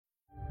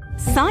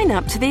Sign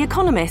up to The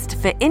Economist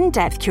for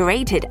in-depth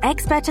curated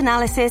expert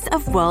analysis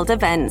of world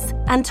events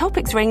and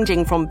topics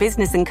ranging from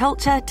business and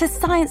culture to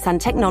science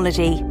and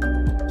technology.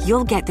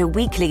 You'll get the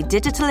weekly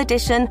digital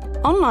edition,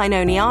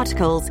 online-only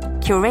articles,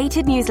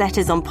 curated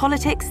newsletters on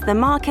politics, the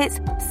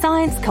markets,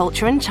 science,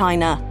 culture and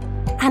China,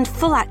 and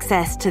full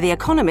access to The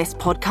Economist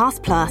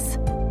Podcast Plus.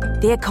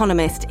 The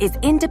Economist is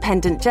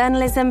independent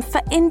journalism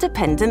for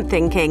independent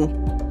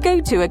thinking.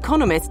 Go to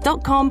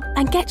economist.com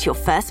and get your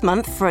first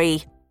month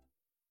free.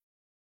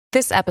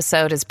 This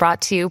episode is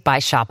brought to you by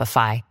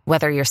Shopify.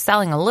 Whether you're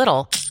selling a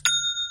little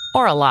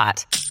or a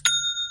lot,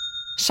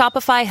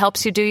 Shopify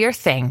helps you do your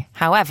thing,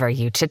 however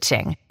you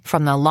cha-ching.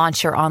 From the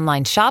launch your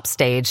online shop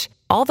stage,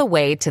 all the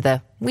way to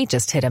the we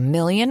just hit 1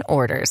 million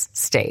orders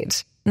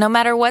stage. No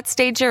matter what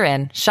stage you're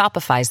in,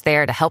 Shopify's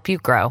there to help you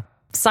grow.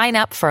 Sign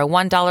up for a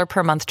 $1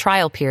 per month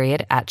trial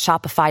period at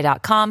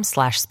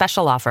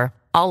shopify.com/special offer,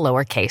 all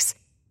lowercase.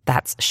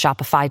 That's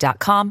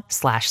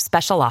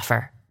shopify.com/special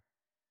offer.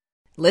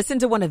 Listen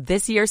to one of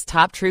this year's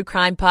top true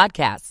crime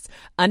podcasts.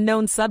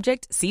 Unknown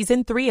Subject,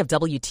 Season 3 of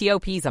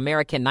WTOP's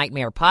American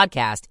Nightmare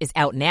podcast is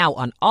out now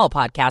on all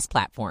podcast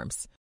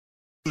platforms.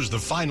 The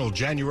final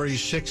January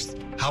 6th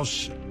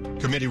House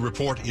Committee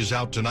report is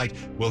out tonight.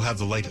 We'll have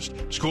the latest.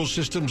 School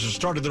systems have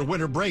started their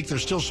winter break.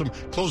 There's still some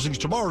closings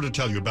tomorrow to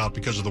tell you about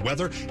because of the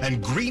weather.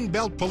 And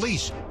Greenbelt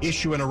Police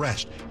issue an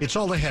arrest. It's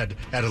all ahead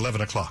at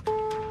 11 o'clock.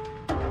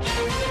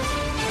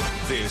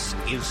 This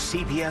is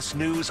CBS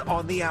News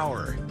on the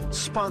Hour,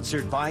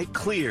 sponsored by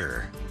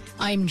Clear.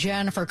 I'm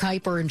Jennifer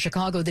Kuiper in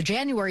Chicago. The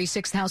January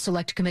 6th House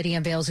Select Committee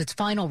unveils its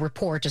final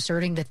report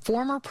asserting that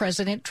former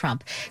President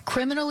Trump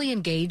criminally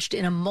engaged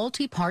in a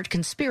multi-part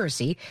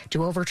conspiracy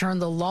to overturn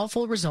the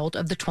lawful result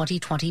of the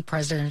 2020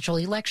 presidential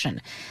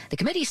election. The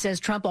committee says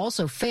Trump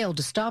also failed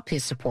to stop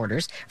his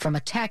supporters from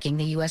attacking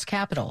the U.S.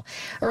 Capitol.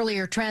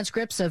 Earlier,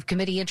 transcripts of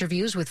committee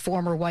interviews with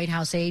former White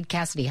House aide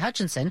Cassidy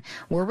Hutchinson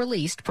were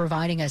released,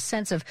 providing a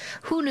sense of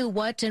who knew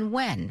what and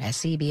when, as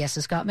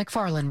CBS's Scott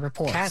McFarland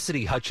reports.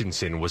 Cassidy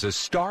Hutchinson was a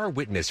star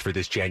witness for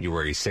this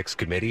January 6th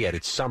committee at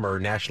its summer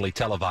nationally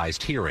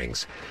televised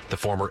hearings. The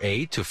former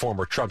aide to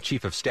former Trump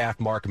Chief of Staff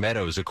Mark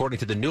Meadows, according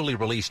to the newly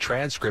released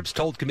transcripts,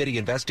 told committee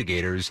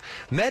investigators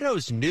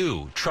Meadows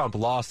knew Trump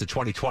lost the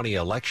 2020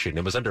 election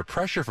and was under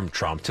pressure from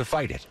Trump to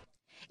fight it.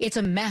 It's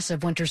a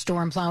massive winter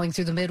storm plowing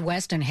through the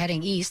Midwest and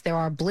heading east. There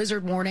are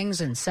blizzard warnings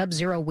and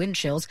sub-zero wind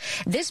chills.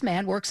 This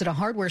man works at a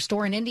hardware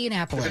store in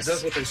Indianapolis. If it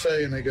does what they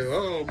say and they go,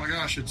 oh my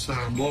gosh, it's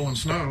blowing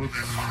snow,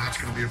 then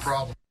that's going to be a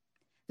problem.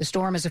 The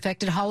storm has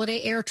affected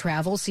holiday air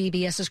travel.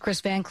 CBS's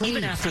Chris Van Cleave.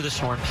 Even after the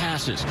storm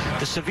passes,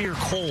 the severe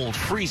cold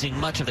freezing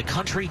much of the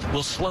country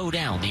will slow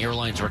down the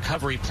airline's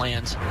recovery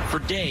plans for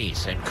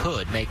days and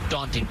could make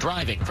daunting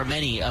driving for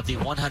many of the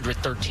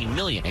 113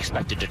 million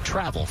expected to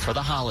travel for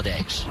the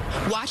holidays.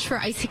 Watch for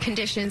icy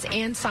conditions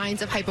and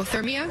signs of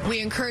hypothermia. We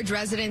encourage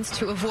residents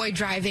to avoid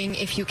driving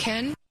if you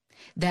can.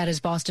 That is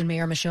Boston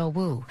Mayor Michelle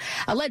Wu.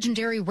 A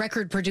legendary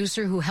record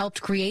producer who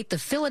helped create the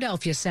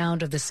Philadelphia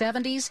sound of the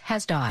 70s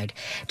has died.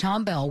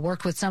 Tom Bell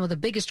worked with some of the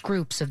biggest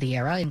groups of the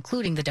era,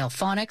 including the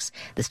Delphonics,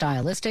 the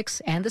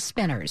Stylistics, and the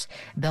Spinners.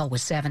 Bell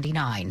was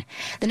 79.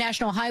 The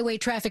National Highway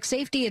Traffic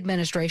Safety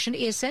Administration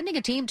is sending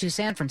a team to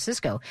San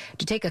Francisco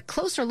to take a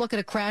closer look at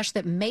a crash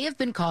that may have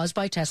been caused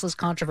by Tesla's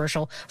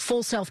controversial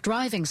full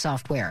self-driving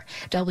software.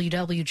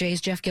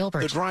 WWJ's Jeff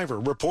Gilbert. The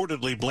driver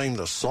reportedly blamed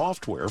the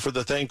software for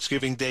the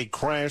Thanksgiving Day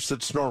crash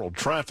that snarled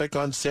traffic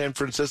on San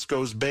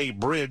Francisco's Bay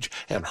Bridge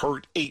and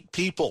hurt 8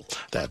 people.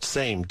 That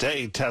same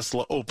day,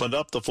 Tesla opened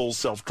up the full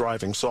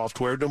self-driving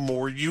software to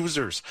more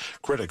users.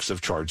 Critics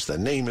have charged the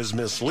name as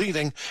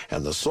misleading,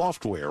 and the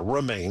software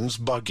remains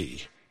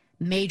buggy.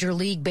 Major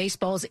League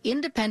Baseball's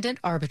independent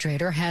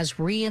arbitrator has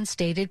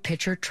reinstated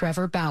pitcher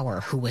Trevor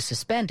Bauer, who was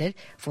suspended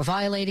for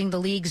violating the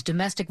league's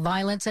domestic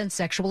violence and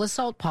sexual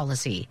assault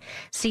policy.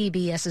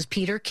 CBS's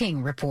Peter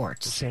King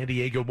reports. A San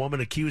Diego woman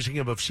accusing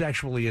him of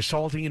sexually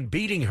assaulting and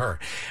beating her.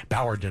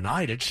 Bauer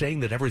denied it,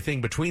 saying that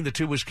everything between the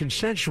two was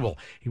consensual.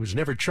 He was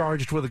never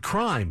charged with a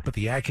crime, but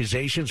the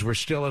accusations were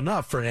still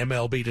enough for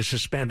MLB to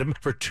suspend him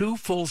for 2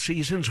 full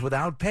seasons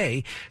without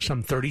pay,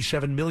 some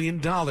 $37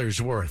 million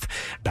worth.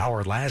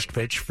 Bauer last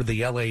pitched for the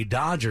LA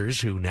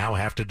Dodgers, who now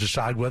have to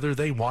decide whether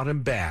they want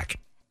him back.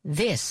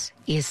 This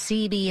is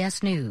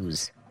CBS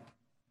News.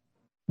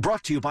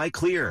 Brought to you by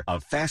Clear, a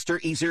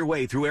faster, easier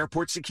way through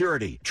airport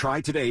security.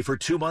 Try today for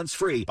 2 months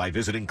free by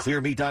visiting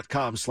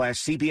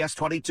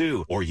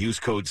clearme.com/CBS22 or use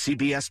code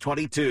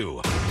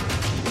CBS22.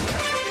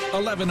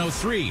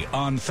 11:03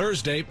 on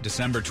Thursday,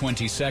 December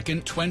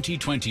 22nd,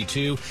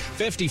 2022.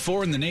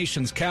 54 in the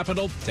nation's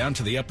capital, down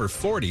to the upper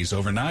 40s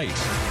overnight.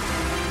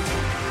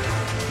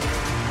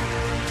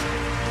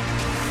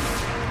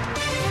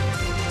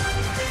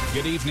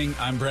 Good evening,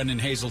 I'm Brendan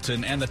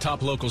Hazelton, and the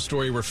top local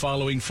story we're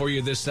following for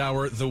you this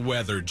hour, the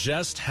weather.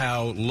 Just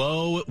how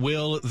low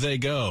will they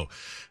go?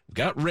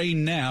 Got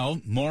rain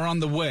now, more on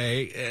the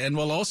way, and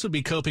we'll also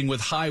be coping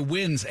with high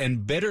winds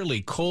and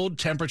bitterly cold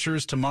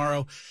temperatures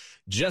tomorrow.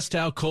 Just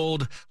how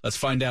cold? Let's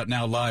find out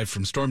now live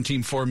from Storm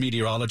Team 4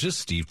 meteorologist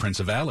Steve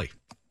Principali.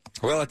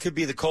 Well, it could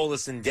be the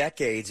coldest in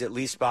decades, at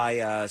least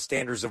by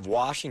standards of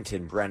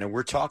Washington, Brennan.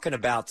 We're talking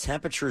about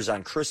temperatures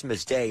on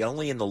Christmas Day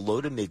only in the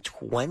low to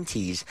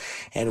mid-20s,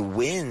 and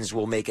winds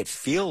will make it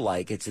feel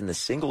like it's in the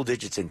single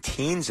digits and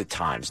teens at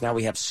times. Now,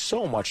 we have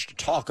so much to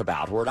talk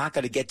about. We're not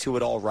going to get to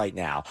it all right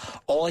now.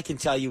 All I can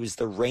tell you is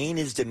the rain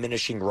is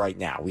diminishing right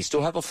now. We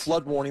still have a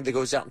flood warning that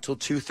goes out until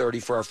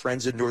 2:30 for our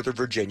friends in Northern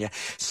Virginia,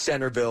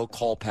 Centerville,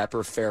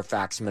 Culpeper,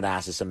 Fairfax,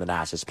 Manassas, and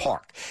Manassas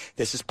Park.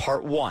 This is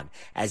part one.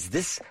 As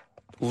this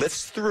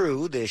lifts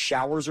through, the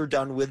showers are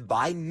done with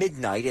by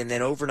midnight, and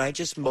then overnight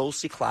just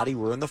mostly cloudy.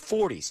 We're in the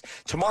 40s.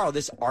 Tomorrow,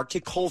 this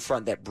Arctic cold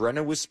front that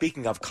Brennan was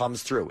speaking of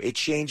comes through. It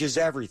changes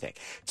everything.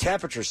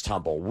 Temperatures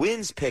tumble,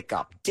 winds pick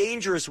up,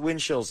 dangerous wind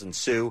chills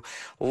ensue.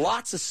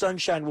 Lots of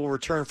sunshine will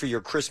return for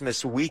your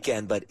Christmas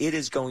weekend, but it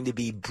is going to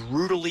be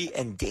brutally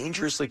and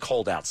dangerously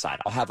cold outside.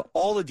 I'll have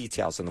all the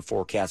details in the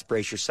forecast.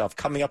 Brace yourself.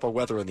 Coming up on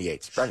Weather on the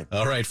 8th. Brennan.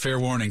 All right, fair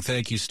warning.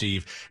 Thank you,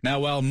 Steve. Now,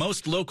 while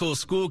most local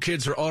school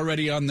kids are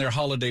already on their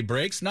holiday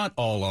breaks, not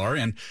all are,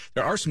 and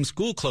there are some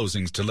school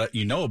closings to let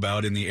you know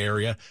about in the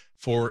area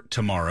for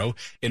tomorrow.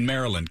 In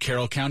Maryland,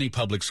 Carroll County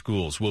Public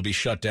Schools will be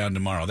shut down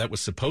tomorrow. That was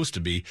supposed to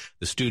be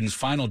the students'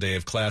 final day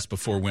of class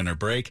before winter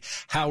break.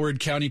 Howard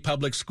County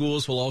Public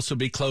Schools will also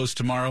be closed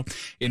tomorrow.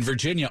 In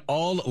Virginia,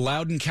 all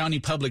Loudoun County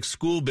Public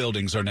School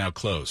buildings are now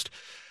closed.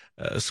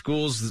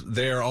 Schools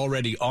there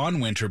already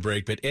on winter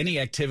break, but any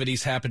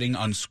activities happening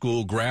on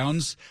school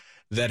grounds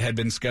that had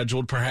been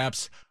scheduled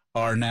perhaps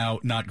are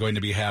now not going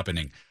to be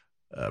happening.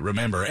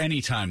 Remember,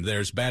 anytime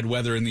there's bad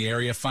weather in the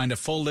area, find a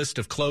full list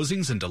of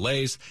closings and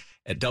delays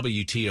at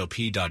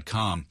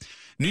WTOP.com.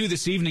 New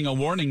this evening, a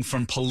warning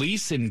from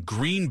police in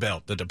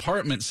Greenbelt. The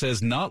department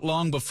says not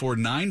long before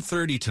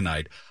 9:30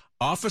 tonight,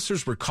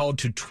 officers were called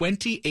to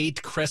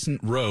 28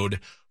 Crescent Road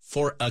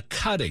for a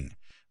cutting.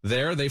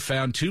 There, they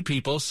found two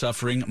people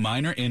suffering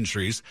minor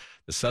injuries.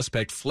 The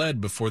suspect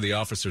fled before the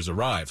officers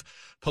arrive.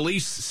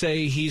 Police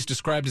say he's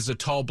described as a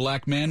tall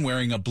black man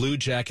wearing a blue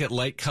jacket,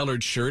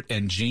 light-colored shirt,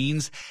 and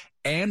jeans,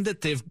 and that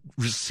they've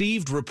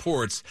received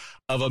reports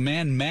of a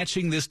man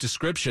matching this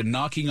description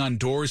knocking on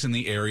doors in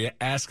the area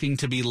asking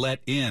to be let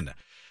in.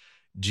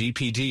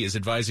 GPD is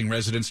advising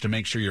residents to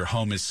make sure your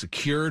home is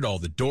secured, all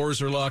the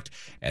doors are locked,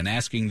 and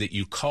asking that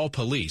you call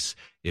police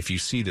if you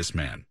see this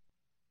man.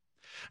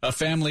 A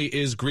family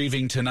is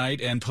grieving tonight,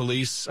 and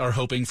police are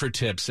hoping for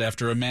tips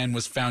after a man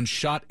was found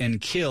shot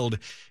and killed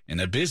in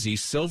a busy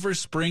Silver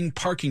Spring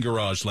parking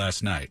garage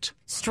last night.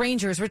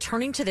 Strangers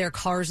returning to their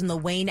cars in the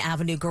Wayne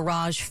Avenue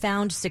garage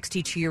found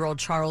 62-year-old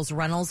Charles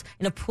Reynolds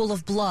in a pool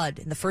of blood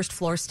in the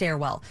first-floor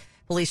stairwell.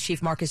 Police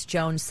Chief Marcus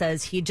Jones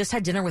says he just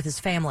had dinner with his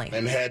family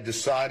and had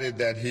decided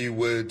that he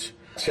would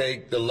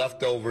take the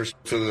leftovers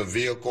to the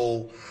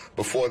vehicle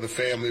before the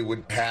family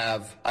would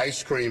have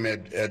ice cream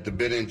at the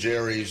Ben &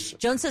 Jerry's.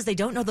 Jones says they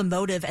don't know the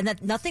motive and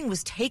that nothing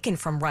was taken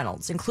from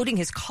Reynolds, including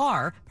his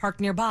car parked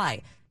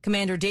nearby.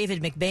 Commander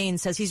David McBain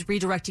says he's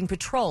redirecting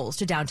patrols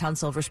to downtown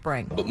Silver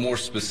Spring. But more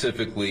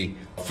specifically,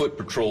 foot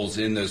patrols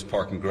in those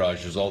parking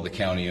garages, all the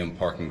county-owned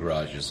parking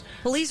garages.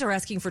 Police are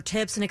asking for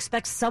tips and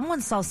expect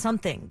someone saw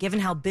something, given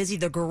how busy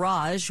the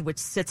garage, which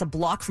sits a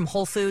block from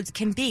Whole Foods,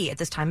 can be at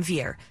this time of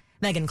year.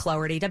 Megan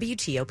Cloherty,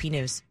 WTOP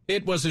News.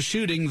 It was a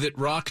shooting that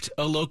rocked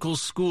a local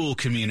school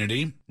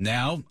community.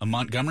 Now, a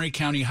Montgomery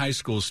County high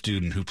school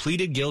student who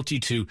pleaded guilty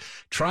to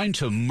trying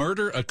to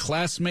murder a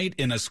classmate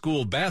in a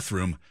school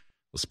bathroom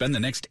will spend the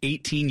next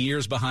 18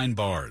 years behind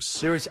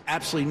bars. There is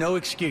absolutely no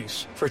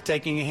excuse for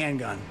taking a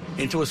handgun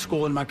into a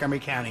school in Montgomery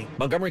County.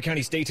 Montgomery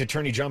County State's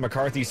Attorney John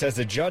McCarthy says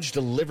the judge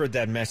delivered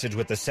that message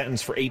with the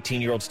sentence for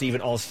 18-year-old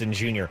Stephen Alston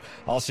Jr.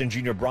 Alston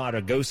Jr. brought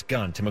a ghost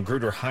gun to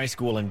Magruder High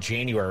School in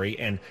January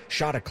and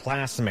shot a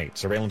classmate.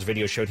 Surveillance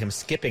video showed him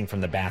skipping from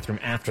the bathroom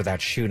after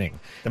that shooting.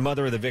 The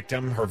mother of the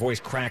victim, her voice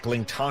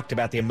crackling, talked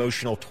about the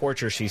emotional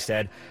torture, she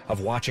said,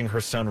 of watching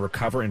her son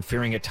recover and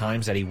fearing at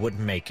times that he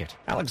wouldn't make it.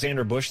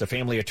 Alexander Bush, the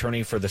family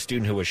attorney for the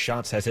student who was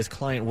shot, says his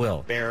client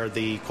will bear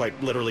the quite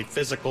literally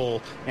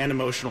physical and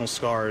emotional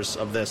scars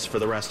of this for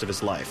the rest of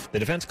his life. The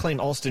defense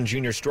claimed Alston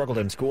Jr. struggled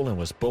in school and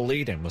was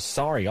bullied and was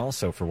sorry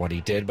also for what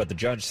he did, but the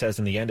judge says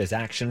in the end his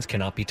actions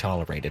cannot be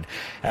tolerated.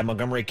 At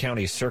Montgomery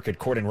County Circuit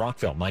Court in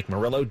Rockville, Mike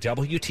Murillo,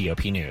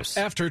 WTOP News.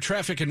 After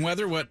traffic and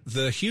weather, what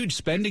the huge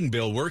spending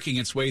bill working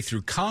its way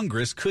through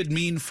Congress could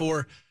mean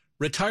for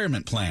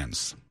retirement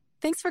plans.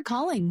 Thanks for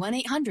calling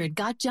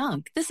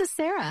 1-800-GOT-JUNK. This is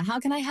Sarah. How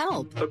can I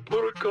help? I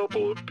put a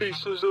couple of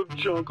pieces of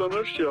junk on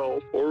a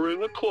shelf or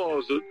in a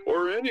closet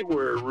or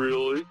anywhere,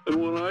 really. And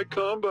when I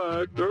come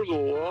back, there's a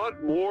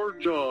lot more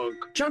junk.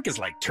 Junk is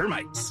like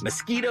termites,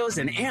 mosquitoes,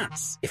 and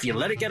ants. If you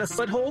let it get a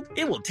foothold,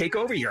 it will take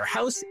over your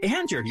house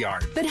and your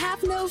yard. But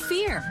have no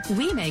fear.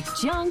 We make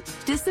junk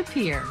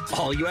disappear.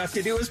 All you have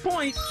to do is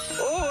point.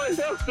 All I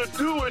have to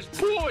do is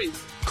point.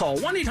 Call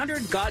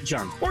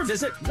 1-800-GOT-JUNK or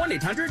visit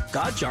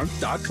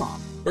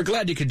 1-800-GOTJUNK.com. We're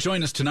glad you could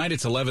join us tonight.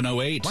 It's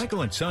 11:08.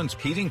 Michael & Son's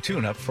heating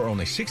tune-up for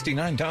only $69.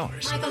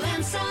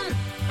 Michael & Son.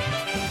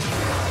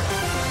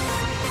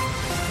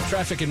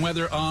 Traffic and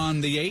weather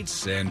on the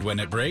 8s, and when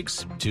it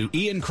breaks, to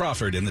Ian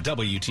Crawford in the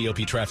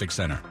WTOP Traffic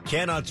Center.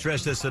 Cannot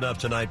stress this enough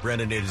tonight,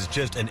 Brendan. It is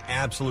just an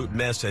absolute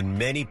mess in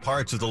many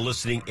parts of the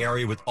listening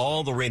area with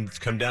all the rain that's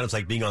come down. It's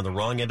like being on the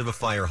wrong end of a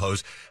fire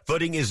hose.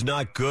 Footing is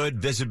not good.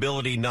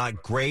 Visibility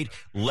not great.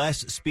 Less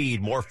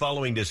speed, more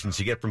following distance.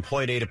 You get from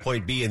point A to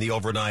point B in the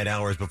overnight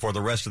hours before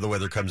the rest of the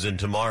weather comes in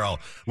tomorrow.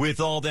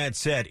 With all that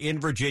said, in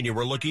Virginia,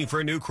 we're looking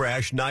for a new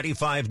crash,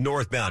 95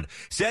 northbound.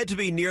 Said to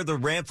be near the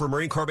ramp for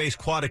Marine Corps Base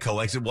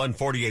Quantico, exit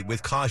 148,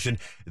 with caution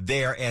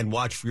there, and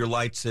watch for your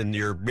lights and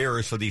your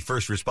mirrors for the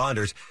first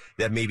responders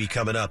that may be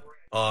coming up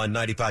on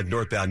 95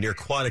 northbound near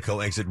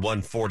Quantico, exit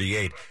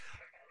 148.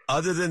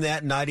 Other than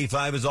that,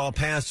 95 is all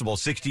passable.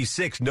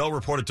 66, no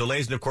reported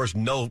delays, and of course,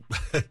 no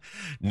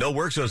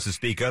work zones to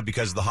speak of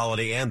because of the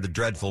holiday and the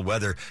dreadful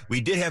weather.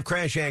 We did have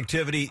crash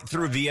activity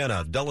through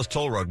Vienna. Dulles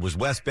Toll Road was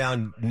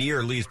westbound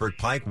near Leesburg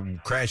Pike.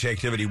 Crash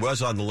activity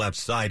was on the left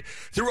side.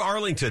 Through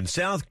Arlington,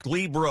 South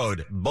Glebe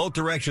Road, both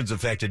directions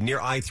affected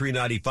near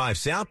I-395.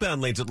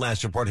 Southbound lanes at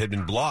last report had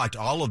been blocked,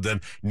 all of them.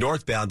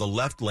 Northbound, the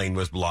left lane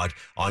was blocked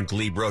on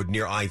Glebe Road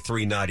near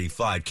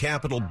I-395.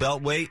 Capital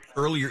Beltway,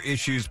 earlier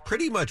issues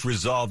pretty much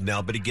resolved now,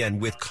 but again,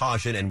 with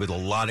caution and with a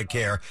lot of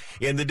care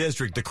in the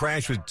district. The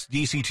crash was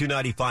DC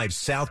 295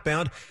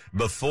 southbound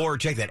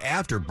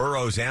after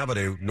Burroughs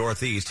Avenue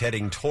northeast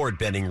heading toward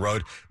Benning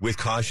Road, with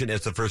caution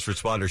as the first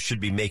responders should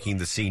be making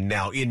the scene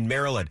now. In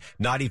Maryland,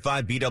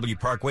 95 BW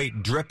Parkway,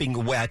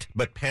 dripping wet,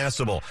 but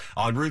passable.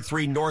 On Route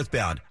 3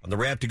 northbound, on the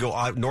ramp to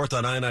go north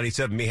on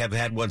I-97, may have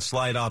had one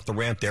slide off the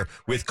ramp there,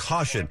 with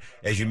caution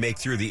as you make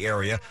through the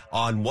area.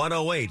 On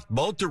 108,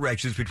 both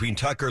directions between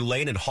Tucker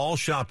Lane and Hall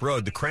Shop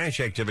Road, the crash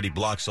activity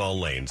blocks all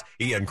lanes.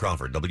 Ian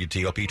Crawford,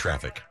 WTOP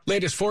Traffic.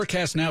 Latest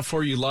forecast now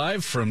for you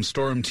live from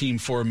Storm Team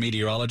 4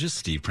 meteorologist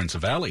Steve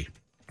Principali.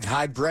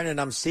 Hi, Brennan.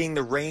 I'm seeing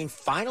the rain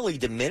finally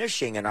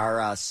diminishing in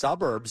our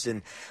suburbs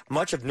and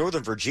much of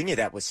northern Virginia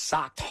that was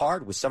socked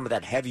hard with some of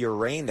that heavier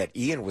rain that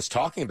Ian was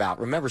talking about.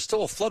 Remember,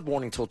 still a flood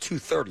warning till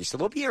 2:30, so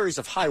there'll be areas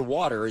of high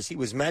water, as he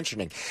was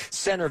mentioning.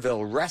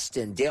 Centerville,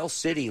 Reston, Dale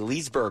City,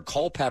 Leesburg,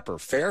 Culpeper,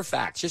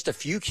 Fairfax, just a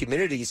few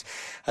communities,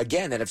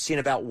 again, that have seen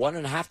about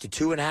 1.5 to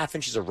 2.5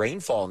 inches of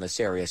rainfall in this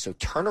area. So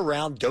turn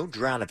around, don't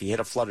drown if you hit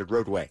a flooded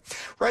roadway.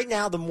 Right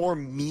now, the more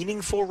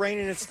meaningful rain,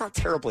 and it's not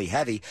terribly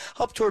heavy,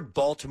 up toward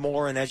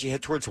Baltimore and as you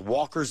head towards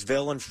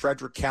Walkersville and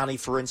Frederick County,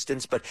 for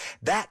instance, but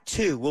that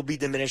too will be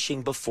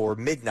diminishing before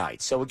midnight.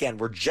 So again,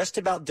 we're just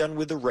about done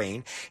with the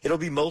rain. It'll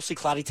be mostly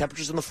cloudy,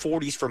 temperatures in the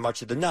 40s for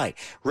much of the night.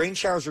 Rain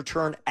showers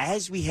return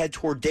as we head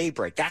toward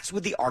daybreak. That's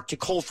with the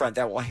Arctic cold front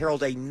that will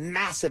herald a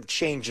massive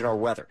change in our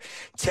weather.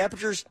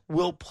 Temperatures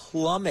will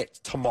plummet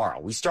tomorrow.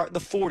 We start in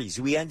the 40s.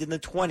 We end in the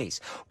 20s.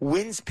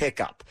 Winds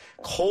pick up.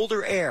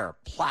 Colder air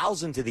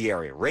plows into the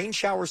area. Rain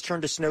showers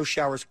turn to snow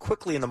showers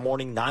quickly in the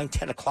morning, 9,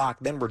 10 o'clock.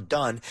 Then we're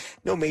done.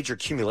 No major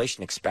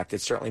accumulation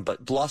expected, certainly,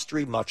 but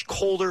blustery, much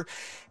colder.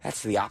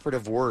 That's the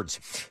operative words.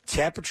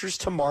 Temperatures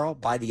tomorrow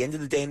by the end of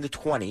the day in the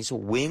 20s.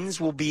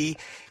 Winds will be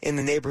in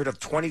the neighborhood of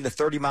 20 to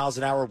 30 miles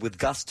an hour with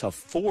gusts to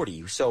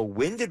 40. So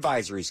wind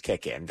advisories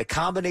kick in. The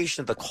combination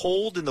of the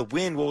cold and the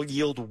wind will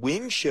yield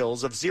wind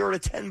chills of 0 to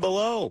 10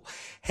 below.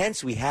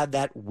 Hence, we had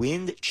that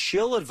wind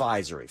chill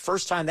advisory.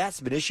 First time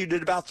that's been issued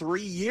in about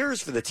 3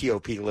 years for the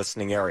TOP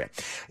listening area.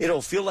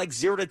 It'll feel like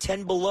 0 to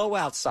 10 below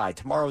outside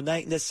tomorrow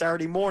night and this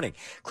Saturday morning.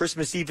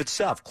 Christmas Eve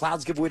itself,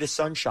 clouds give way to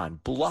sunshine,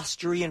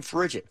 blustery and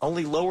frigid,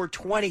 only lower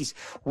 20s,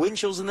 wind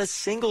chills in the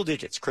single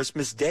digits.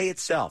 Christmas Day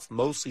itself,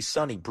 mostly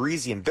sunny,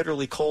 breezy, and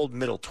bitterly cold,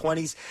 middle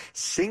 20s,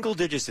 single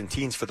digits in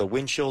teens for the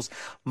wind chills.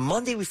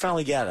 Monday, we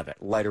finally get out of it.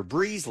 Lighter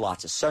breeze,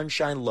 lots of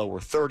sunshine, lower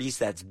 30s.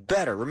 That's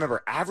better.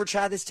 Remember, average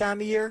high this time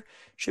of year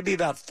should be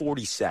about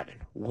 47.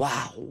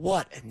 Wow,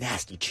 what a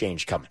nasty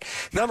change coming.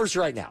 Numbers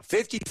right now,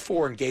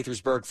 54 in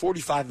Gaithersburg,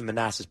 45 in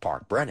Manassas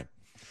Park. Brennan.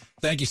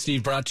 Thank you,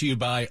 Steve. Brought to you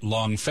by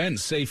Long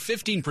Fence. Save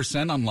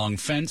 15% on Long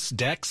Fence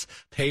decks,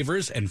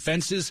 pavers, and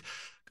fences.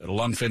 Go to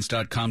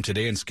longfence.com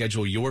today and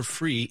schedule your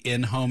free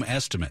in-home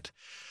estimate.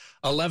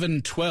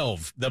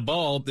 11:12. The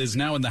ball is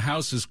now in the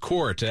House's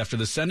court after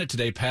the Senate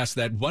today passed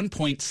that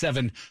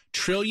 $1.7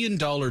 trillion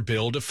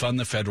bill to fund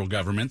the federal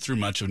government through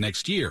much of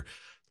next year.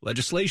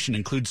 Legislation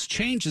includes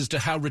changes to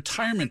how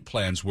retirement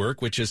plans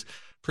work, which is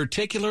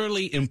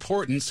particularly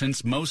important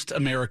since most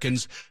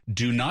Americans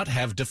do not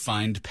have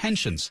defined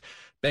pensions.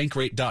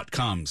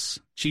 Bankrate.com's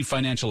Chief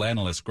Financial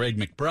Analyst Greg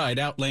McBride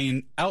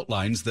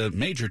outlines the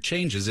major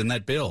changes in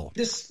that bill.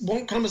 This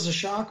won't come as a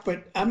shock,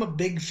 but I'm a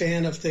big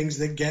fan of things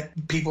that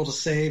get people to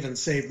save and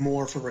save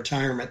more for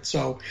retirement.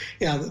 So,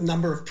 the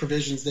number of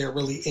provisions there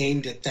really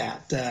aimed at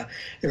that.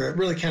 It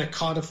really kind of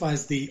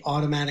codifies the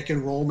automatic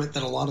enrollment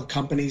that a lot of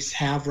companies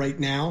have right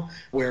now,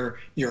 where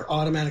you're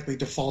automatically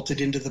defaulted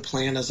into the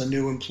plan as a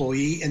new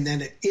employee, and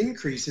then it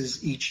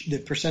increases the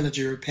percentage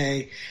of your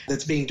pay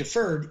that's being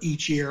deferred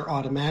each year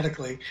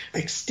automatically,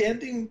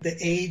 extending the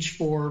age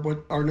for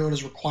what are known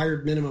as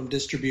required minimum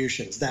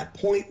distributions, that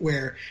point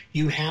where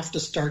you have to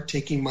start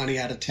taking money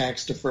out of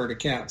tax-deferred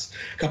accounts.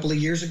 A couple of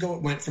years ago,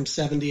 it went from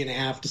 70 and a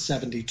half to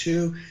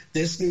 72.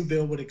 This new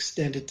bill would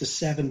extend it to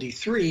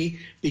 73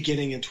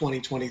 beginning in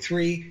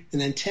 2023.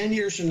 And then 10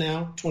 years from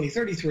now,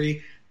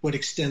 2033, would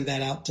extend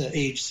that out to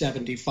age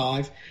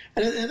 75.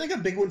 And I think a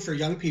big one for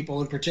young people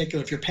in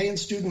particular, if you're paying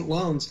student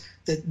loans,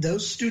 that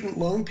those student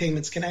loan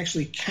payments can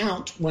actually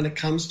count when it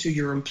comes to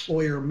your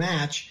employer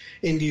match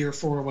into your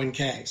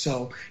 401k.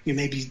 So you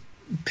may be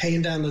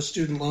paying down those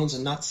student loans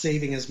and not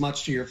saving as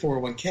much to your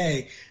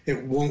 401k.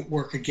 It won't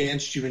work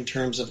against you in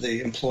terms of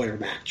the employer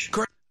match.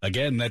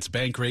 Again, that's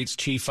Bankrate's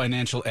Chief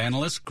Financial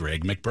Analyst,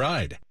 Greg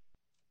McBride.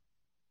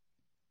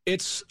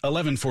 It's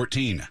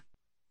 11:14.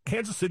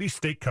 Kansas City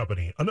Steak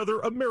Company, another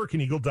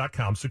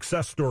AmericanEagle.com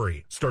success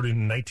story. Started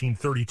in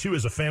 1932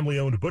 as a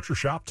family-owned butcher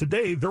shop,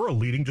 today they're a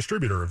leading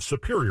distributor of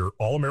superior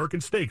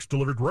all-American steaks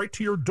delivered right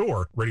to your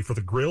door, ready for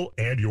the grill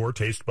and your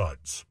taste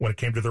buds. When it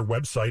came to their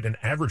website, an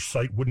average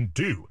site wouldn't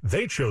do.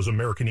 They chose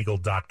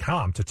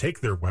AmericanEagle.com to take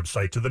their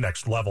website to the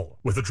next level.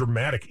 With a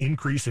dramatic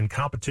increase in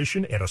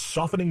competition and a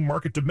softening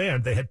market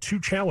demand, they had two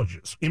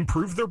challenges: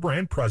 improve their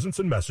brand presence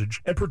and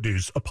message, and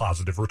produce a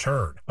positive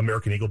return.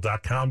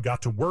 AmericanEagle.com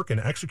got to work and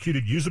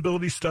executed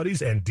usability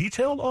studies and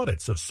detailed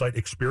audits of site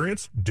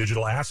experience,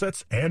 digital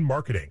assets, and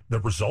marketing. The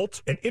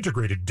result? An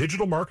integrated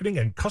digital marketing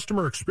and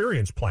customer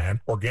experience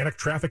plan, organic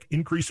traffic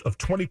increase of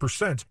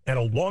 20%, and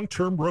a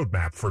long-term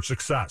roadmap for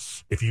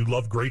success. If you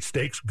love great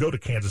steaks, go to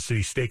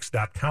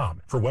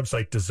kansascitysteaks.com for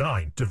website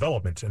design,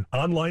 development, and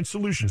online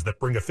solutions that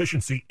bring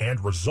efficiency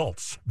and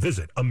results.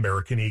 Visit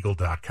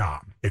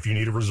AmericanEagle.com. If you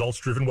need a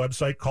results-driven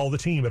website, call the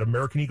team at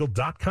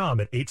AmericanEagle.com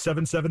at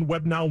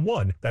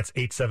 877-WebNow1. That's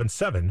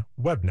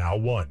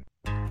 877-WebNow1.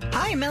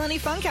 Hi, Melanie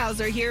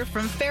Funkhauser here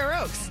from Fair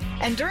Oaks.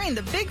 And during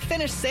the Big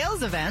Finish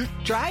sales event,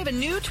 drive a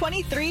new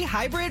 23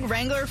 Hybrid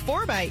Wrangler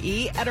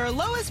 4xE at our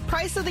lowest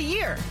price of the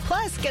year.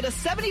 Plus, get a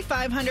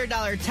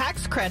 $7,500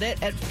 tax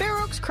credit at Fair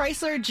Oaks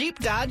Chrysler, Jeep,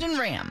 Dodge, and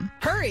Ram.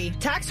 Hurry,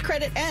 tax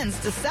credit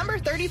ends December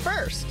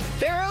 31st.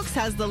 Fair Oaks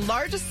has the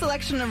largest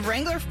selection of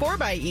Wrangler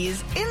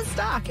 4xEs in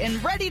stock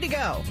and ready to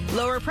go.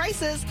 Lower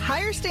prices,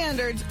 higher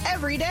standards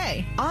every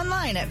day.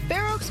 Online at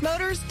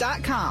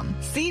fairoaksmotors.com.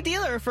 See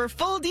dealer for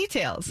full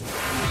details.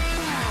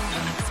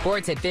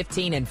 Sports at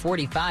 15 and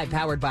 45,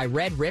 powered by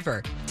Red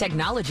River.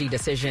 Technology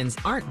decisions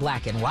aren't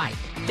black and white.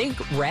 Think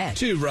red.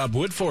 To Rob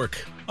Woodfork.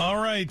 All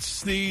right,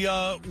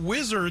 the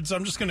Wizards,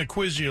 I'm just going to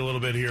quiz you a little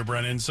bit here,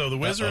 Brennan. So the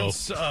Wizards,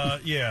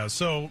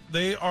 so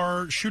they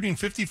are shooting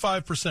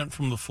 55%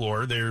 from the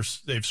floor.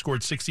 They've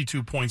scored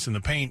 62 points in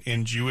the paint,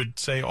 and you would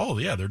say, oh,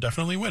 yeah, they're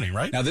definitely winning,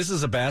 right? Now, this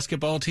is a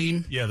basketball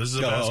team? Yeah, this is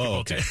a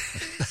basketball team.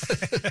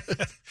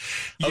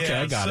 Okay,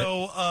 I got it.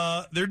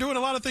 So they're doing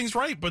a lot of things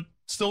right, but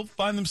still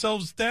find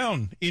themselves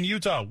down in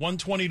Utah,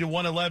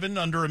 120-111,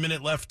 under a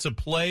minute left to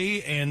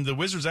play, and the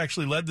Wizards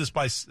actually led this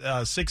by 6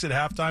 at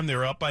halftime. They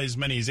were up by as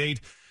many as 8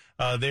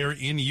 there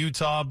in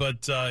Utah,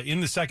 but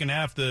in the second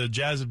half, the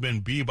Jazz have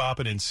been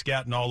bebopping and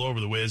scatting all over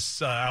the Wiz,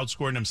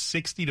 outscoring them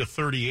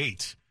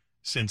 60-38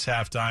 since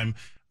halftime.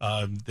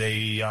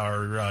 They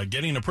are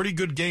getting a pretty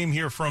good game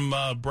here from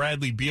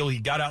Bradley Beal. He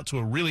got out to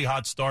a really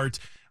hot start.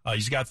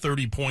 He's got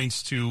 30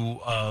 points to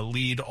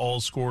lead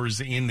all scorers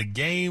in the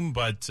game,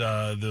 but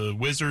the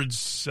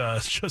Wizards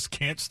just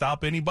can't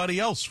stop anybody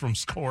else from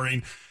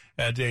scoring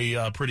at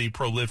a pretty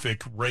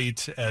prolific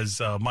rate, as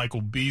Malik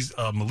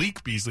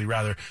Beasley,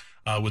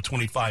 with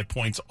 25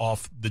 points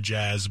off the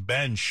Jazz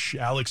bench.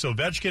 Alex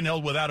Ovechkin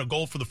held without a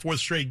goal for the fourth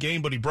straight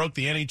game, but he broke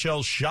the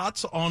NHL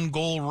shots on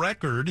goal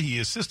record. He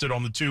assisted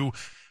on the 2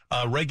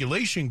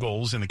 regulation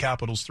goals in the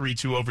Capitals'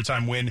 3-2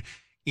 overtime win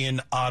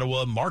in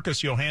Ottawa.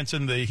 Marcus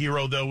Johansson, the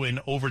hero, though, in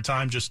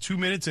overtime, just 2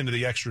 minutes into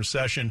the extra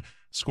session,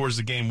 scores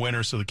the game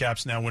winner. So the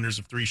Caps now winners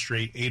of 3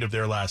 straight, 8 of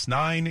their last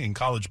 9. In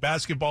college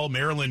basketball,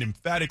 Maryland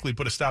emphatically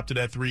put a stop to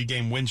that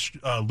 3-game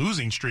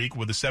losing streak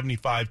with a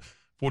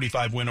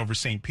 75-45 win over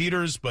St.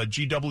 Peter's. But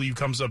GW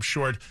comes up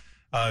short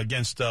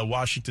against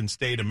Washington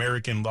State.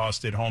 American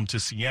lost at home to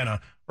Siena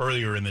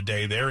earlier in the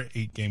day. Their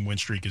 8-game win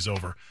streak is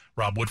over.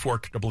 Rob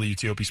Woodfork,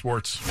 WTOP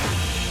Sports.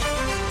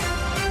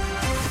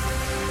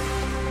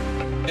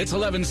 It's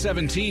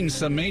 11:17.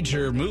 Some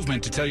major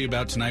movement to tell you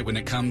about tonight when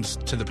it comes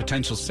to the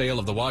potential sale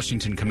of the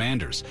Washington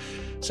Commanders.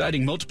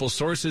 Citing multiple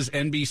sources,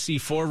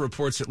 NBC4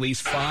 reports at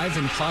least 5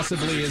 and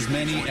possibly as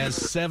many as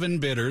 7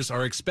 bidders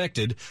are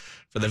expected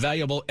for the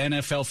valuable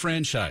NFL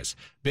franchise.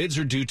 Bids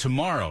are due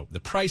tomorrow. The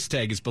price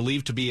tag is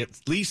believed to be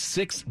at least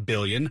 $6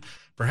 billion,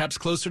 perhaps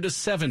closer to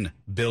 $7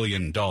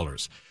 billion.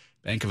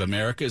 Bank of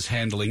America is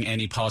handling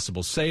any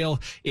possible sale.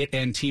 It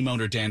and team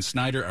owner Dan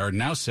Snyder are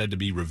now said to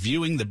be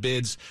reviewing the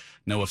bids.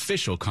 No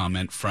official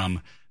comment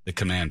from the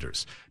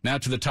Commanders. Now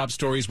to the top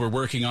stories we're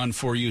working on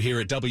for you here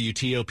at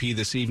WTOP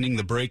this evening.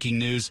 The breaking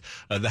news,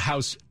 the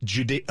House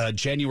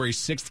January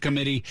 6th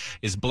committee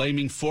is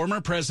blaming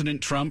former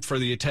President Trump for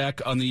the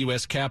attack on the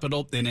U.S.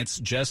 Capitol in its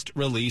just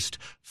released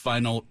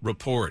final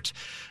report.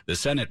 The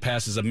Senate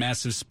passes a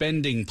massive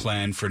spending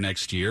plan for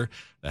next year.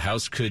 The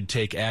House could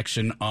take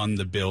action on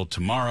the bill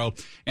tomorrow.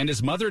 And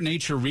as Mother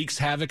Nature wreaks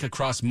havoc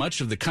across much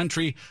of the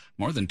country,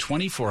 more than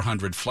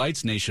 2,400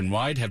 flights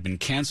nationwide have been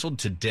canceled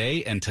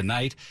today and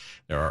tonight.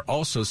 There are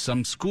also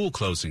some school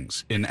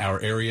closings in our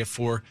area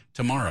for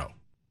tomorrow.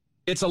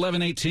 It's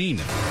 11:18.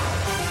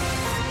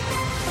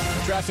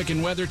 Traffic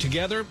and weather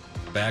together.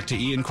 Back to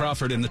Ian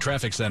Crawford in the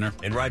traffic center.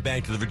 And right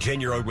back to the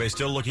Virginia roadway,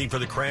 still looking for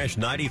the crash.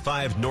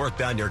 95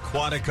 northbound near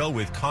Quantico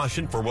with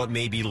caution for what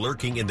may be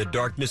lurking in the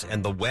darkness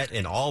and the wet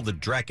and all the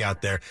dreck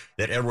out there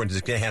that everyone's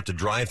just going to have to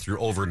drive through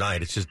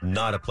overnight. It's just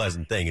not a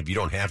pleasant thing. If you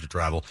don't have to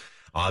travel,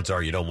 odds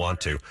are you don't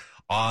want to.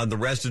 On the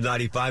rest of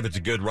 95, it's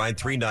a good ride.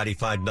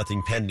 395,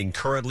 nothing pending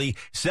currently.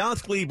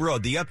 South Glebe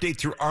Road, the update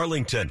through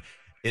Arlington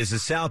is the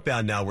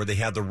southbound now where they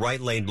have the right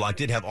lane blocked.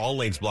 Did have all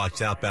lanes blocked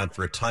southbound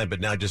for a time,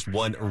 but now just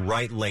one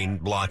right lane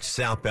blocked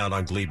southbound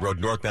on Glebe Road.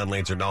 Northbound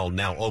lanes are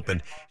now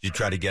open. You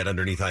try to get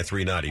underneath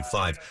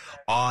I-395.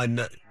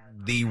 On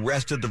the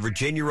rest of the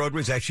Virginia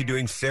roadway is actually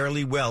doing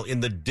fairly well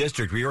in the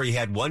district. We already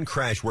had one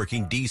crash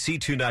working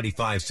DC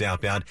 295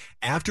 southbound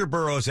after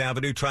Burroughs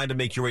Avenue, trying to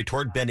make your way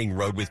toward Benning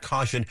Road with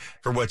caution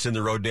for what's in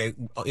the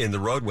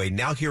roadway.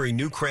 Now hearing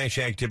new crash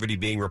activity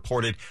being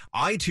reported.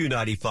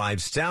 I-295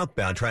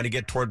 southbound trying to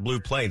get toward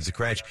Blue Plains. The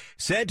crash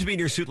said to be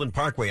near Suitland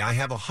Parkway. I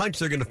have a hunch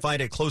they're going to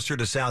find it closer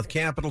to South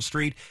Capitol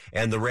Street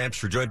and the ramps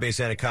for Joint Base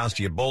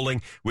Anacostia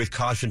Bowling with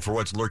caution for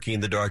what's lurking in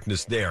the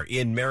darkness there.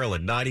 In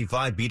Maryland,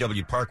 95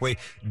 BW Parkway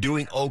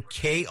doing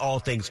okay, all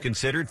things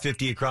considered.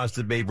 50 across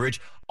the Bay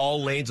Bridge.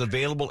 All lanes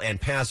available and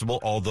passable,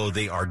 although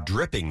they are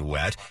dripping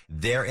wet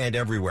there and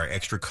everywhere.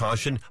 Extra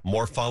caution,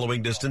 more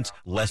following distance,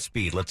 less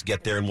speed. Let's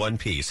get there in one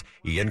piece.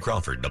 Ian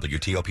Crawford,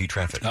 WTOP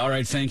Traffic. All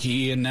right, thank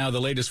you, Ian. Now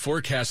the latest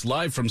forecast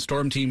live from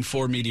Storm Team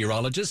 4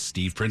 meteorologist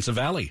Steve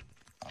Principali.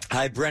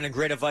 Hi, Brennan.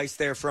 Great advice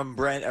there from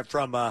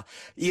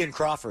Ian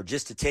Crawford,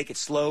 just to take it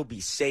slow, be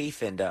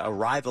safe, and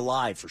arrive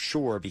alive for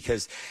sure,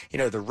 because,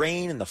 the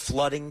rain and the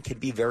flooding can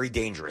be very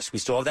dangerous. We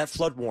still have that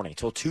flood warning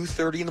until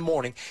 2:30 in the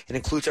morning. It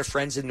includes our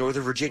friends in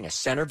Northern Virginia,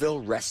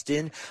 Centerville,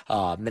 Reston,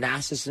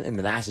 Manassas and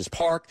Manassas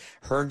Park,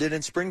 Herndon,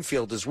 and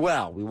Springfield as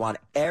well. We want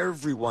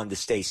everyone to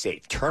stay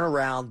safe. Turn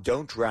around.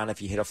 Don't drown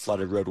if you hit a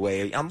flooded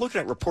roadway. I'm looking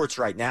at reports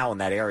right now in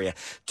that area,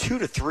 2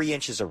 to 3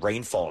 inches of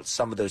rainfall in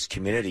some of those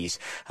communities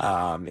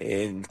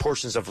in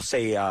portions of,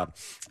 say,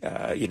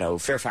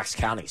 Fairfax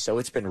County. So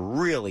it's been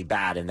really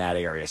bad in that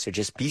area. So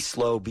just be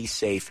slow, be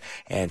safe,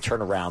 and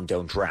turn around,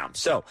 don't drown.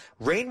 So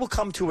rain will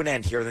come to an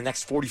end here in the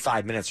next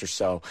 45 minutes or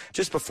so.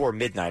 Just before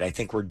midnight, I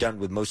think we're done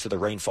with most of the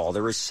rainfall.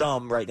 There is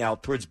some right now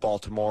towards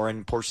Baltimore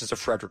and portions of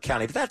Frederick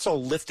County, but that's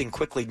all lifting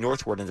quickly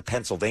northward into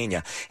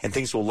Pennsylvania, and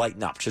things will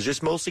lighten up. So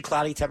just mostly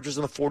cloudy, temperatures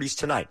in the 40s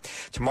tonight.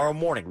 Tomorrow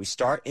morning, we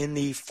start in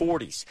the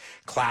 40s.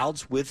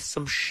 Clouds with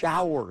some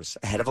showers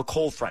ahead of a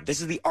cold front.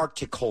 This is the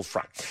Arctic cold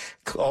front.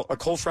 A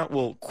cold front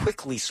will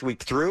quickly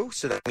sweep through,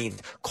 so that means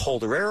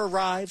colder air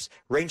arrives.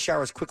 Rain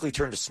showers quickly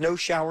turn to snow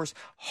showers.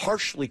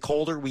 Harshly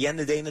colder. We end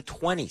the day in the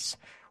 20s.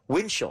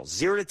 Wind chill,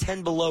 0 to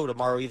 10 below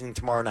tomorrow evening,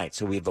 tomorrow night.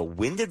 So we have a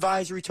wind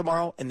advisory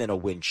tomorrow and then a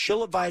wind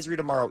chill advisory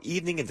tomorrow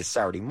evening into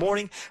Saturday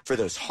morning for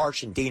those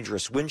harsh and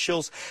dangerous wind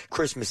chills.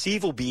 Christmas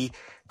Eve will be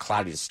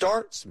cloudy to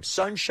start, some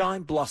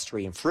sunshine,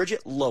 blustery and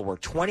frigid, lower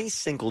 20s,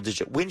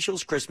 single-digit wind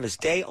chills. Christmas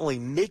Day, only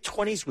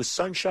mid-20s with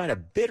sunshine, a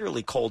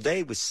bitterly cold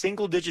day with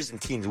single digits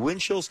and teens wind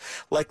chills,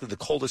 likely the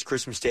coldest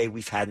Christmas Day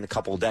we've had in a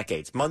couple of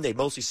decades. Monday,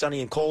 mostly sunny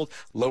and cold,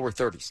 lower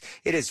 30s.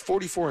 It is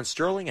 44 in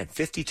Sterling and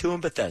 52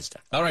 in Bethesda.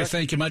 All right,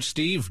 thank you much,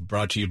 Steve.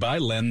 Brought to you by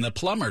Len the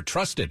Plumber.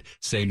 Trusted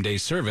same-day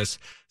service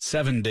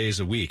 7 days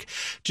a week.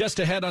 Just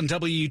ahead on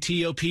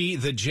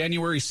WTOP, the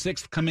January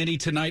 6th committee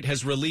tonight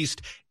has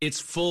released its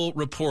full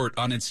report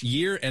on its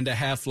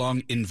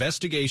year-and-a-half-long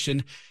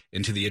investigation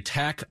into the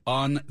attack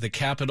on the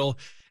Capitol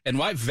and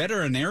why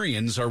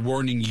veterinarians are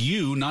warning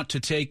you not to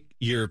take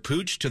your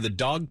pooch to the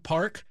dog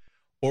park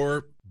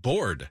or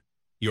board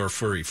your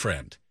furry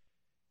friend.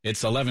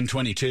 It's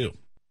 11:22.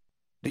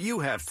 Do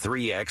you have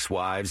 3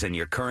 ex-wives and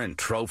your current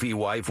trophy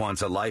wife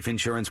wants a life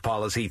insurance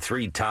policy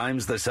 3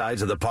 times the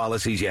size of the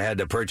policies you had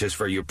to purchase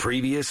for your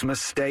previous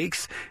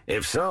mistakes?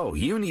 If so,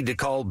 you need to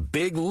call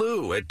Big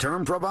Lou at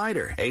Term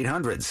Provider,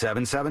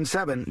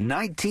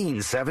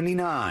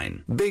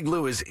 800-777-1979. Big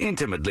Lou is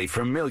intimately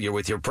familiar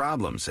with your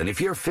problems, and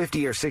if you're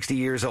 50 or 60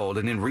 years old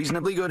and in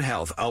reasonably good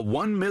health, a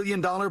 $1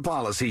 million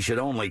policy should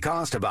only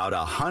cost about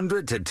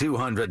 $100 to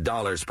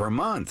 $200 per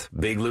month.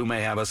 Big Lou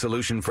may have a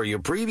solution for your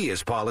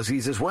previous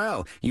policies as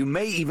well. You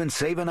may even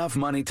save enough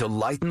money to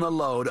lighten the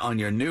load on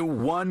your new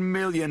 $1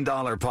 million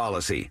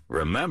policy.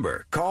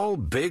 Remember, call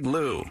Big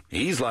Lou.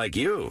 He's like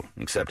you,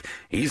 except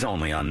he's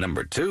only on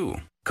number 2.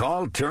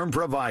 Call Term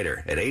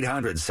Provider at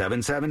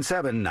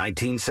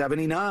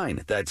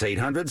 800-777-1979. That's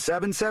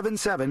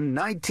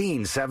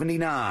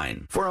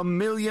 800-777-1979. For $1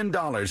 million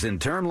in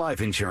term life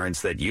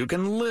insurance that you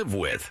can live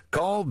with.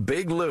 Call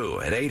Big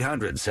Lou at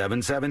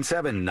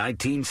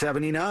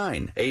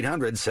 800-777-1979.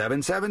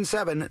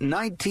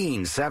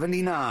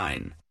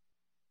 800-777-1979.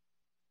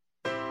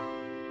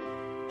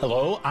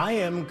 Hello, I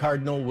am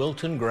Cardinal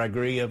Wilton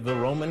Gregory of the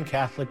Roman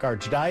Catholic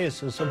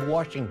Archdiocese of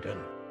Washington.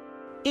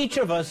 Each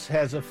of us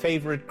has a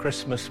favorite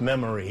Christmas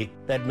memory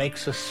that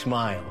makes us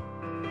smile.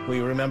 We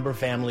remember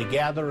family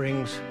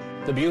gatherings,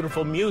 the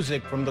beautiful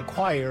music from the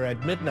choir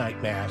at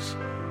midnight mass,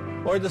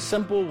 or the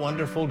simple,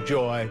 wonderful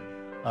joy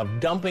of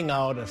dumping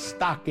out a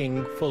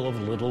stocking full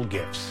of little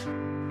gifts.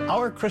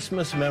 Our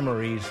Christmas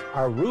memories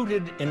are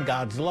rooted in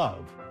God's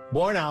love,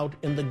 born out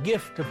in the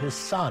gift of his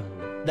Son,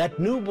 that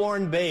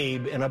newborn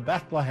babe in a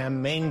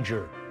Bethlehem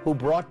manger who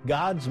brought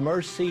God's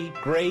mercy,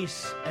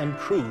 grace, and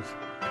truth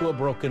to a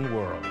broken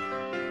world.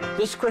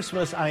 This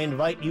Christmas, I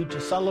invite you to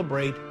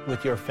celebrate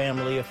with your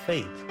family of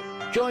faith.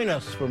 Join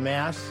us for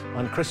Mass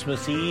on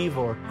Christmas Eve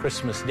or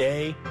Christmas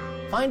Day.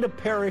 Find a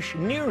parish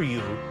near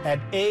you at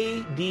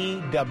adw.org.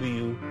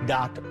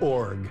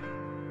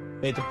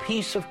 May the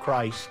peace of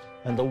Christ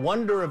and the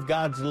wonder of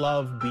God's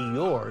love be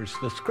yours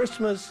this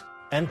Christmas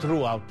and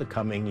throughout the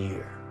coming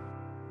year.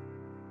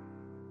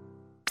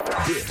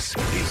 This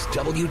is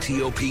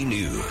WTOP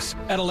News.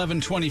 At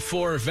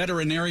 11:24,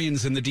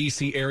 veterinarians in the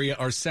D.C. area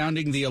are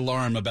sounding the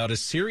alarm about a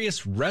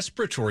serious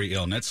respiratory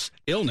illness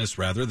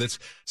that's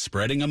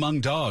spreading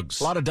among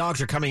dogs. A lot of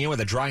dogs are coming in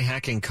with a dry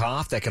hacking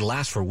cough that could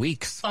last for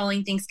weeks.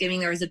 Following Thanksgiving,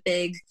 there was a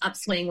big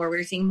upswing where we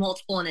were seeing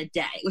multiple in a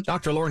day.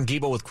 Dr. Lauren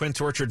Giebel with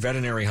Quince Orchard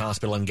Veterinary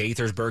Hospital in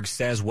Gaithersburg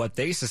says what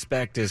they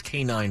suspect is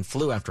canine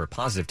flu after a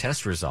positive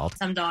test result.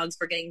 Some dogs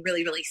were getting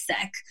really, really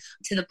sick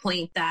to the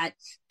point that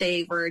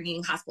they were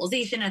needing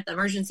hospitalization at the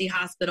emergency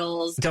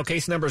hospitals. Until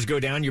case numbers go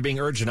down, you're being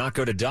urged to not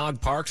go to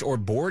dog parks or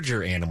board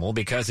your animal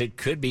because it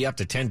could be up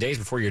to 10 days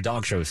before your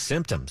dog shows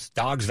symptoms.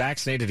 Dogs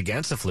vaccinated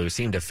against the flu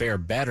seem to fare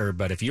better,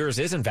 but if yours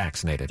isn't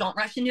vaccinated, don't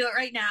rush into it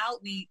right now.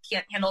 We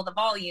can't handle the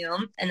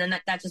volume, and then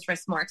that just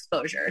risks more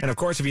exposure. And of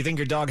course, if you think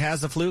your dog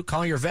has the flu,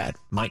 call your vet.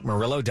 Mike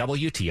Murillo,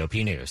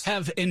 WTOP News.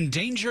 Have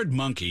endangered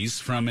monkeys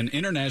from an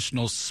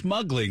international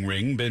smuggling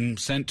ring been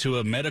sent to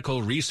a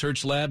medical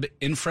research lab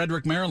in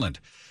Frederick, Maryland?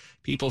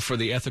 People for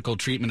the Ethical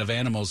Treatment of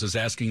Animals is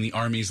asking the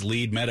Army's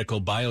lead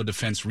medical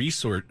biodefense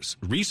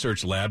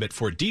research lab at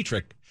Fort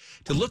Detrick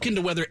to look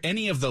into whether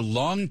any of the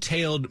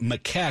long-tailed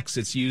macaques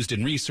it's used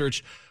in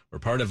research were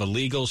part of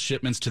illegal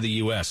shipments to the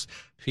U.S.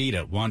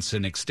 PETA wants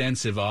an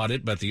extensive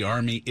audit, but the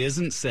Army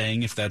isn't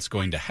saying if that's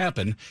going to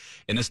happen.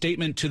 In a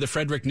statement to the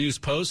Frederick News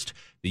Post,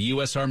 the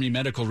U.S. Army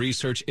Medical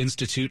Research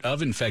Institute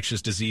of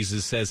Infectious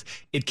Diseases says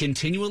it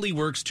continually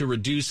works to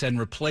reduce and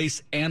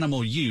replace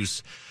animal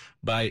use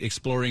by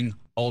exploring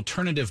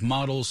alternative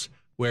models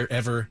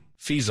wherever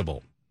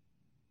feasible.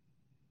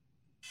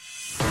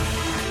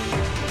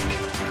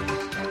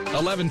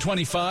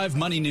 11:25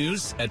 Money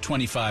News at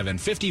 25 and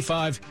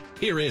 55.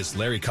 Here is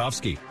Larry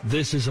Kofsky.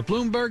 This is a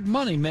Bloomberg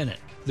Money Minute.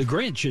 The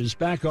Grinch is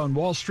back on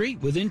Wall Street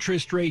with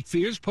interest rate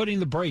fears putting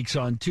the brakes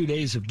on 2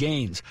 days of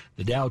gains.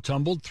 The Dow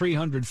tumbled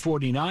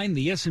 349,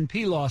 the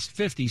S&P lost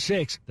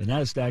 56, the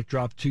Nasdaq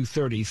dropped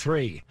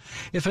 233.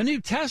 If a new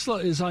Tesla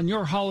is on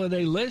your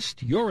holiday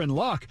list, you're in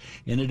luck.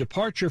 In a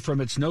departure from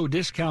its no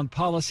discount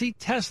policy,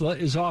 Tesla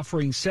is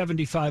offering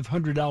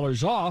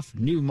 $7,500 off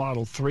new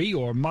Model 3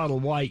 or Model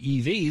Y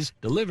EVs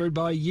delivered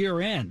by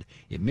year end.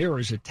 It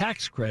mirrors a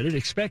tax credit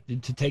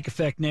expected to take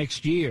effect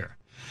next year.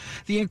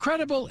 The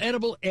incredible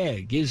edible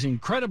egg is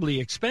incredibly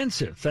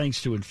expensive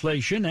thanks to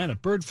inflation and a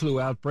bird flu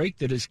outbreak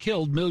that has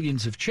killed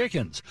millions of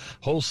chickens.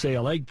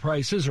 Wholesale egg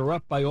prices are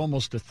up by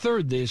almost a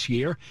third this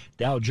year.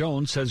 Dow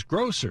Jones says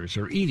grocers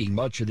are eating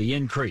much of the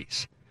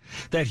increase.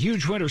 That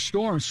huge winter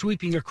storm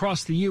sweeping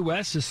across the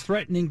U.S. is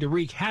threatening to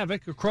wreak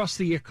havoc across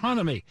the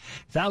economy.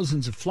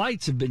 Thousands of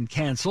flights have been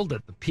canceled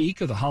at the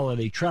peak of the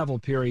holiday travel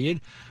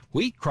period.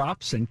 Wheat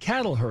crops and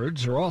cattle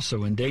herds are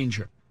also in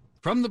danger.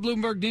 From the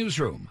Bloomberg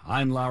Newsroom,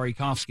 I'm Larry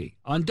Kofsky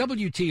on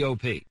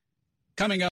WTOP. Coming up.